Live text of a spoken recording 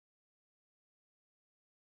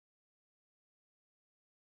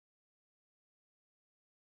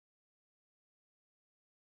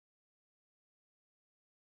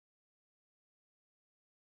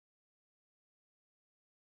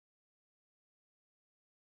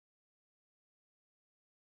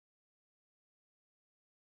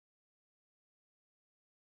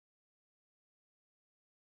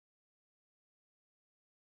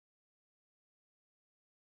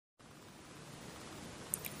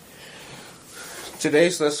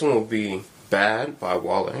Today's lesson will be Bad by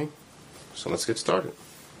Wale. So let's get started.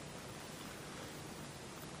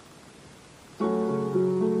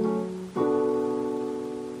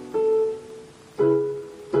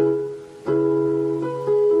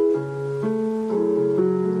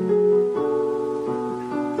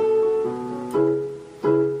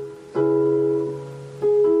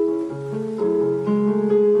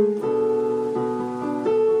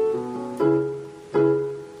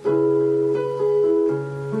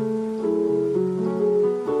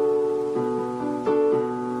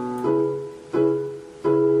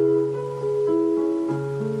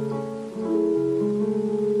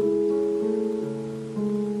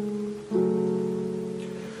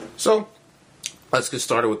 So, let's get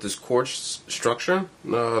started with this chord structure.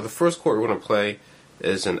 The first chord we're going to play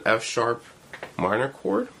is an F sharp minor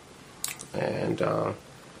chord, and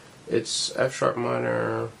it's F sharp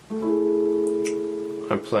minor.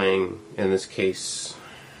 I'm playing, in this case,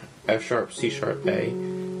 F sharp, C sharp, A,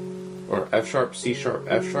 or F sharp, C sharp,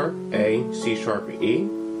 F sharp, A, C sharp, E,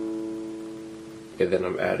 and then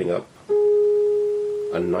I'm adding up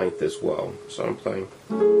a ninth as well. So I'm playing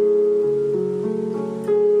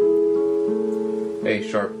A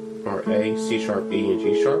sharp, or A, C sharp, E, and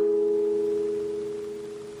G sharp.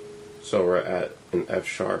 So we're at an F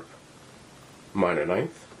sharp minor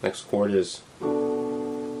ninth. Next chord is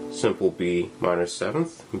simple B minor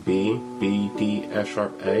seventh, B, B, D, F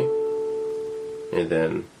sharp, A. And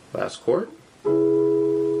then last chord,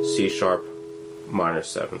 C sharp minor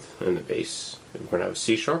seventh in the bass. We're going to have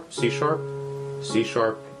C sharp, C sharp, C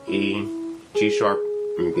sharp, E, G sharp,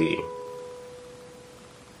 and B.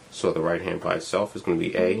 So the right hand by itself is going to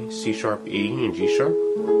be A, C sharp, E, and G sharp.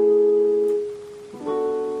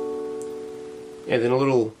 And then a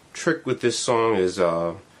little trick with this song is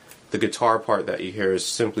the guitar part that you hear is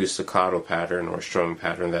simply a staccato pattern or strumming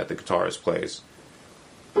pattern that the guitarist plays.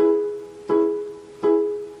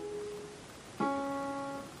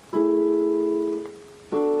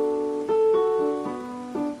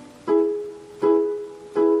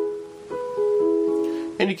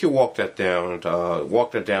 And you can walk that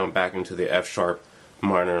down back into the F sharp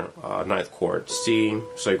minor ninth chord, C.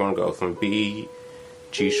 So you're going to go from B,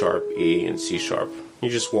 G sharp, E, and C sharp.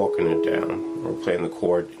 You're just walking it down, or playing the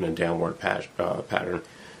chord in a downward pattern.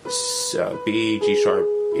 B, G sharp,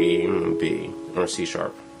 E, and B, or C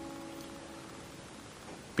sharp.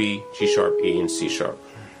 B, G sharp, E, and C sharp.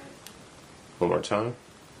 One more time.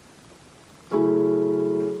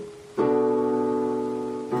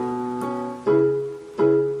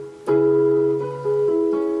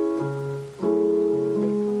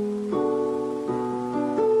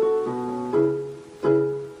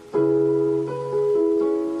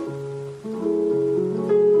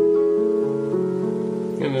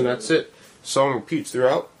 And then that's it. Song repeats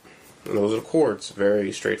throughout, and those are the chords.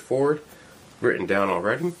 Very straightforward, written down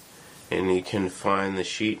already, and you can find the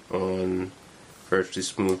sheet on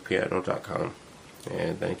virtuallysmoothpiano.com.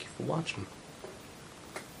 And thank you for watching.